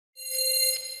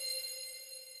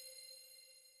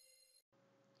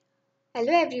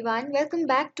Hello everyone, welcome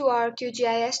back to our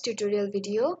QGIS tutorial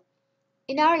video.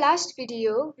 In our last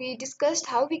video, we discussed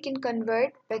how we can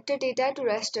convert vector data to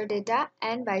raster data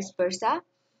and vice versa.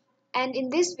 And in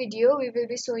this video, we will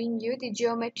be showing you the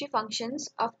geometry functions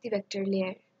of the vector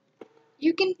layer.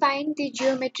 You can find the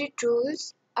geometry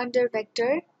tools under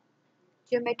vector,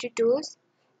 geometry tools,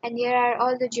 and here are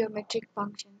all the geometric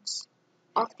functions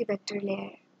of the vector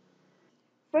layer.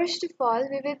 First of all,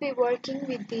 we will be working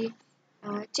with the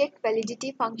check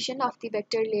validity function of the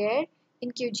vector layer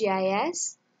in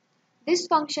QGIS. This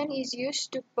function is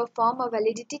used to perform a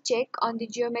validity check on the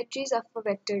geometries of a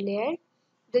vector layer.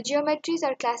 The geometries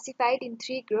are classified in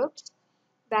three groups: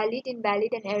 valid,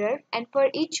 invalid, and error, and for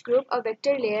each group a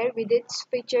vector layer with its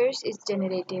features is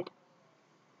generated.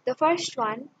 The first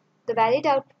one, the valid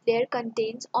output layer,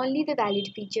 contains only the valid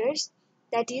features,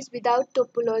 that is, without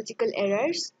topological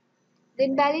errors. The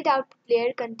invalid output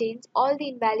layer contains all the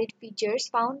invalid features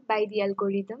found by the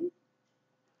algorithm.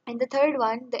 And the third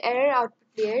one, the error output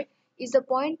layer, is the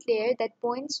point layer that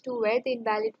points to where the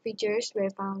invalid features were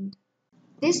found.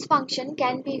 This function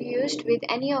can be used with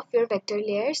any of your vector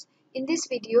layers. In this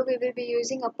video, we will be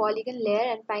using a polygon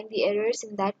layer and find the errors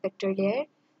in that vector layer.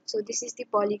 So this is the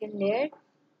polygon layer.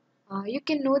 You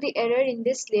can know the error in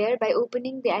this layer by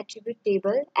opening the attribute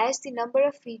table, as the number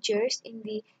of features in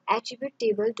the attribute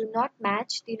table do not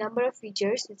match the number of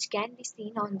features which can be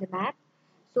seen on the map.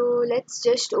 So let's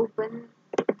just open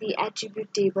the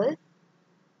attribute table,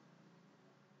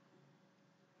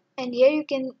 and here you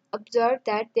can observe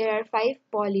that there are 5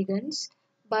 polygons,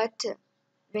 but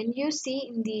when you see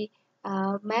in the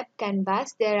map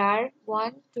canvas there are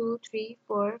 1, 2, 3,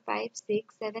 4, 5,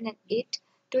 6, 7 and 8,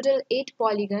 total 8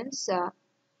 polygons.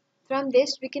 From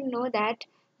this we can know that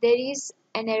there is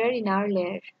an error in our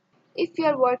layer. If you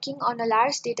are working on a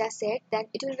large data set, then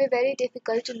it will be very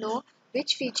difficult to know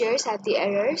which features have the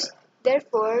errors.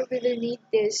 Therefore, we will need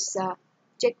this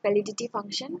check validity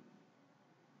function.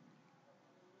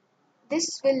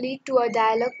 This will lead to a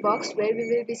dialog box where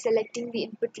we will be selecting the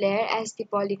input layer as the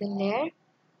polygon layer.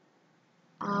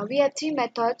 We have 3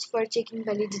 methods for checking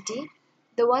validity.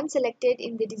 The one selected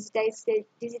in the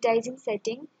digitizing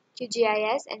setting,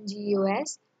 QGIS and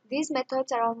GEOS. These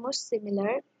methods are almost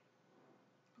similar,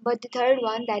 but the third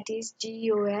one, that is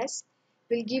GEOS,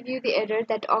 will give you the error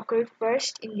that occurred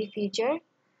first in the feature.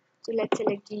 So let's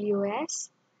select GEOS.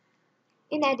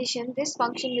 In addition, this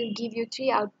function will give you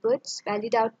 3 outputs: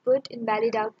 valid output,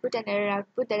 invalid output, and error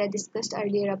output, that I discussed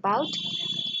earlier about,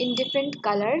 in different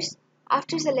colors.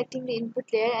 After selecting the input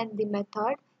layer and the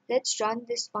method, let's run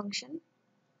this function.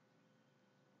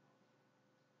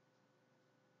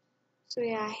 So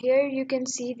yeah, here you can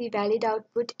see the valid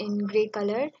output in gray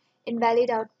color, invalid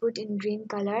output in green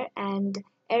color, and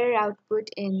error output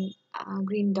in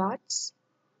green dots.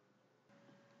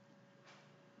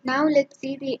 Now let's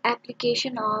see the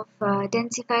application of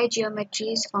Intensify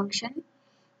Geometry's function.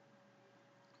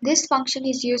 This function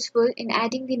is useful in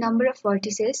adding the number of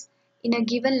vertices in a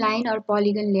given line or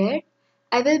polygon layer.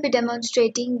 I will be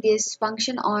demonstrating this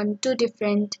function on 2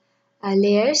 different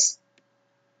layers,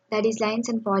 that is lines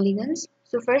and polygons.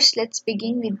 So first let's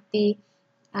begin with the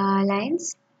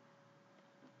lines.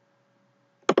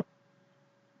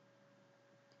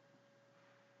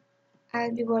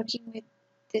 I'll be working with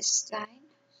this line.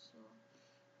 So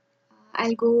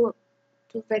I'll go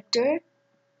to vector,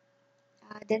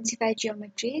 densify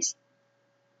geometries,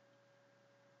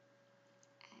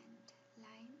 and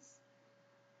lines.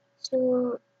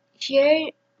 So here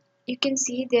you can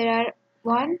see there are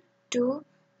 1, 2,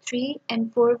 3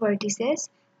 and 4 vertices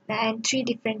and 3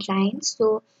 different lines.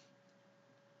 So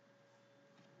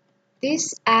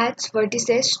this adds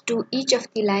vertices to each of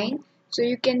the line. So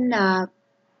you can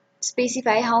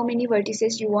specify how many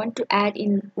vertices you want to add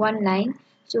in one line.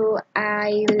 So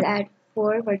I will add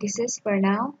 4 vertices for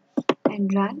now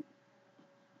and run.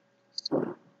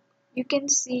 So you can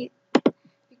see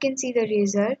the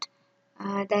result,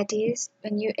 that is,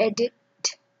 when you edit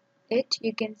it,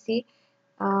 you can see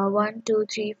 1 2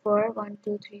 3 4 1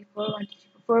 2 3 4 1 2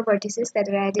 3 4 vertices that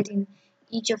are added in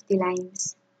each of the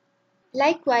lines.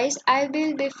 Likewise, I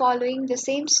will be following the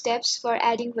same steps for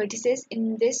adding vertices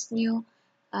in this new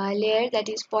layer, that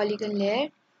is polygon layer.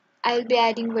 I will be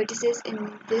adding vertices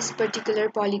in this particular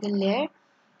polygon layer.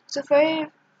 So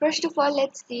first of all,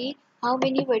 let's see how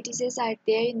many vertices are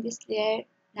there in this layer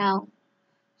now.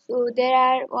 So there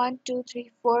are 1 2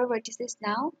 3 4 vertices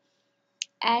now,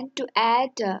 and to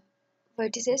add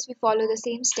vertices we follow the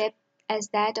same step as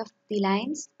that of the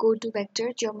lines. Go to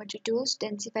vector, geometry tools,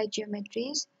 densify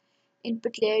geometries.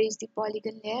 Input layer is the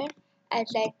polygon layer.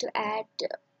 I'd like to add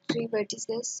 3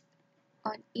 vertices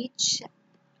on each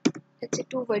let's say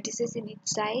 2 vertices in each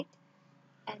side,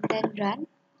 and then run.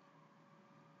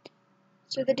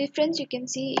 So the difference you can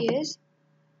see is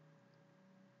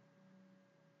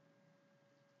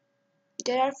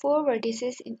there are 4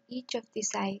 vertices in each of the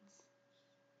sides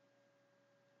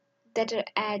that are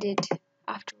added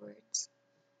afterwards.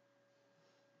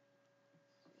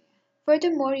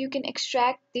 Furthermore, you can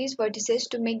extract these vertices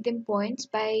to make them points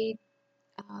by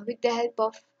with the help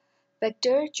of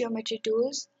vector geometry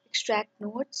tools. Extract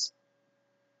nodes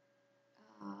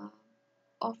uh,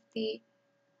 of the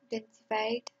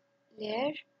intensified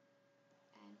layer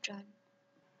and run.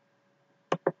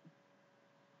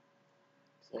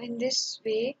 So in this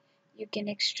way you can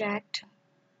extract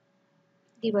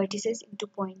the vertices into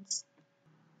points.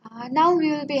 Now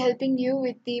we will be helping you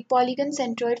with the Polygon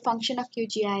Centroid function of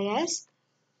QGIS.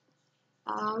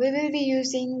 We will be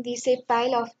using the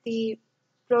shapefile of the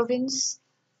province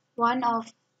 1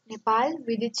 of Nepal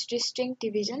with its distinct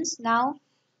divisions. Now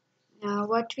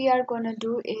what we are going to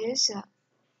do is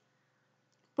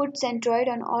put centroid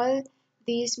on all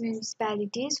these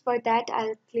municipalities. For that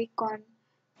I'll click on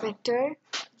vector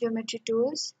geometry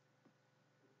tools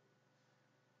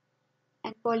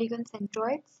and polygon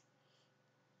centroids.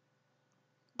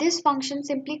 This function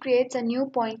simply creates a new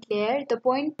point layer, the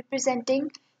point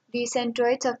representing the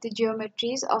centroids of the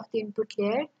geometries of the input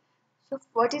layer. So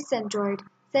what is centroid?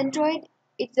 Centroid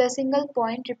is a single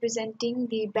point representing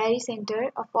the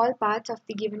barycenter of all parts of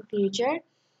the given feature.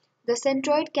 The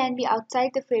centroid can be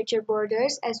outside the feature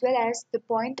borders as well as the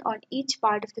point on each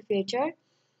part of the feature.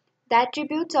 The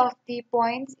attributes of the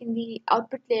points in the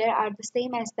output layer are the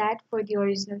same as that for the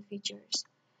original features.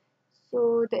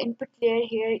 So the input layer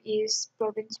here is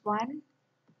province 1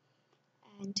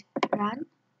 and run.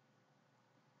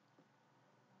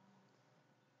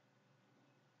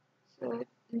 So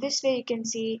in this way you can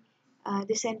see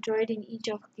the centroid in each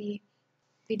of the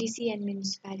VDC and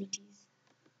municipalities.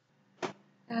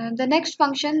 The next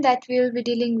function that we will be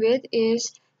dealing with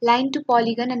is line to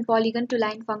polygon and polygon to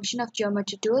line function of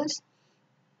geometry tools.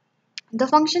 The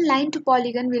function line to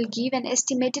polygon will give an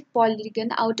estimated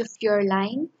polygon out of your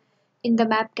line in the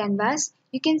map canvas.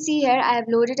 You can see here I have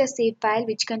loaded a save file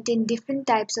which contains different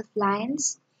types of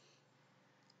lines.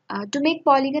 To make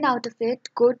polygon out of it,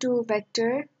 go to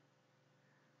vector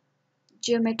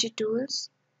geometry tools,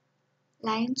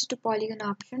 lines to polygon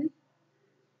option.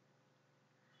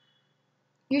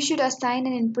 You should assign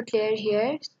an input layer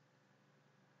here.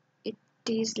 It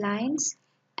is lines,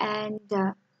 and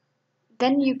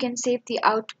then you can save the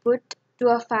output to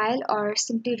a file or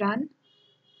simply run.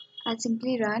 I'll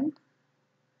simply run.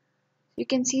 You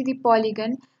can see the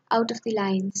polygon out of the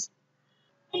lines.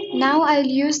 Now I'll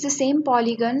use the same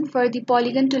polygon for the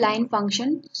polygon to line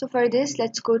function. So for this,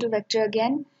 let's go to vector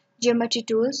again, geometry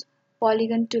tools,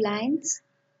 polygon to lines.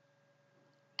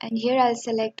 And here I'll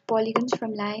select polygons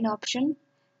from line option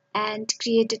and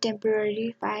create a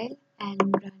temporary file and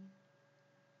run.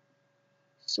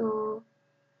 So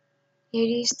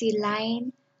here is the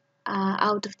line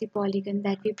out of the polygon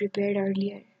that we prepared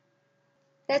earlier.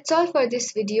 That's all for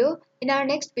this video. In our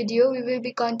next video, we will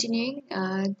be continuing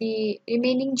the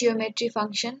remaining geometry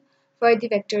function for the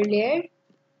vector layer.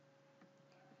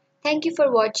 Thank you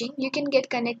for watching. You can get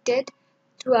connected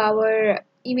through our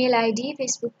email ID,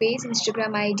 Facebook page,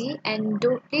 Instagram ID, and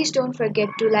please don't forget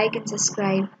to like and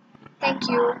subscribe. Thank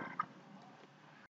you.